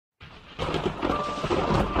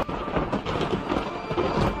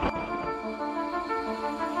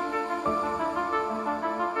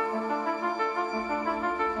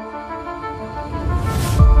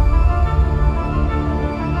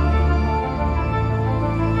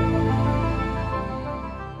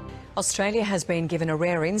Australia has been given a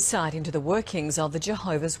rare insight into the workings of the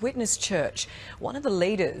Jehovah's Witness Church. One of the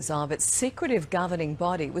leaders of its secretive governing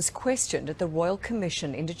body was questioned at the Royal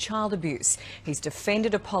Commission into Child Abuse. He's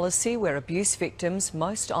defended a policy where abuse victims,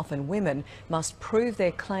 most often women, must prove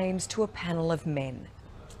their claims to a panel of men.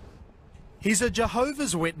 He's a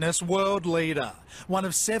Jehovah's Witness world leader, one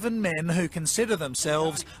of 7 men who consider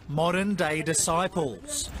themselves modern-day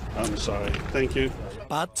disciples. I'm sorry, thank you.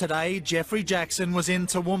 But today, Jeffrey Jackson was in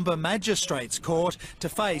Toowoomba Magistrates Court to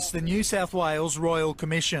face the New South Wales Royal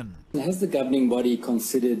Commission. Has the governing body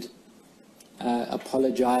considered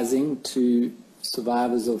apologising to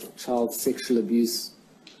survivors of child sexual abuse?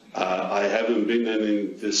 I haven't been in any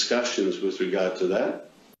discussions with regard to that.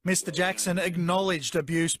 Mr Jackson acknowledged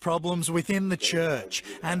abuse problems within the church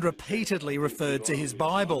and repeatedly referred to his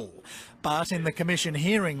Bible. But in the Commission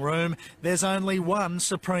hearing room, there's only one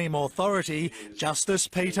supreme authority, Justice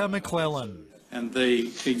Peter McClellan. And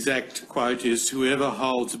the exact quote is, "Whoever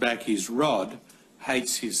holds back his rod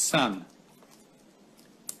hates his son."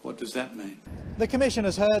 What does that mean? The Commission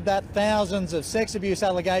has heard that thousands of sex abuse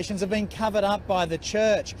allegations have been covered up by the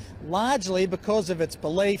church, largely because of its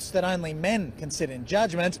beliefs that only men can sit in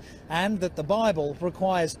judgment and that the Bible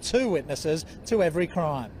requires 2 witnesses to every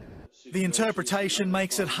crime. The interpretation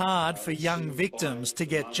makes it hard for young victims to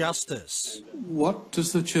get justice. What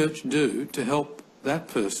does the church do to help that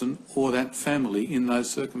person or that family in those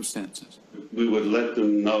circumstances? We would let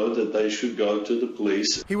them know that they should go to the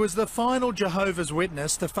police. He was the final Jehovah's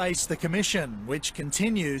Witness to face the Commission, which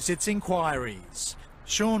continues its inquiries.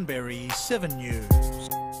 Sean Berry, 7 News.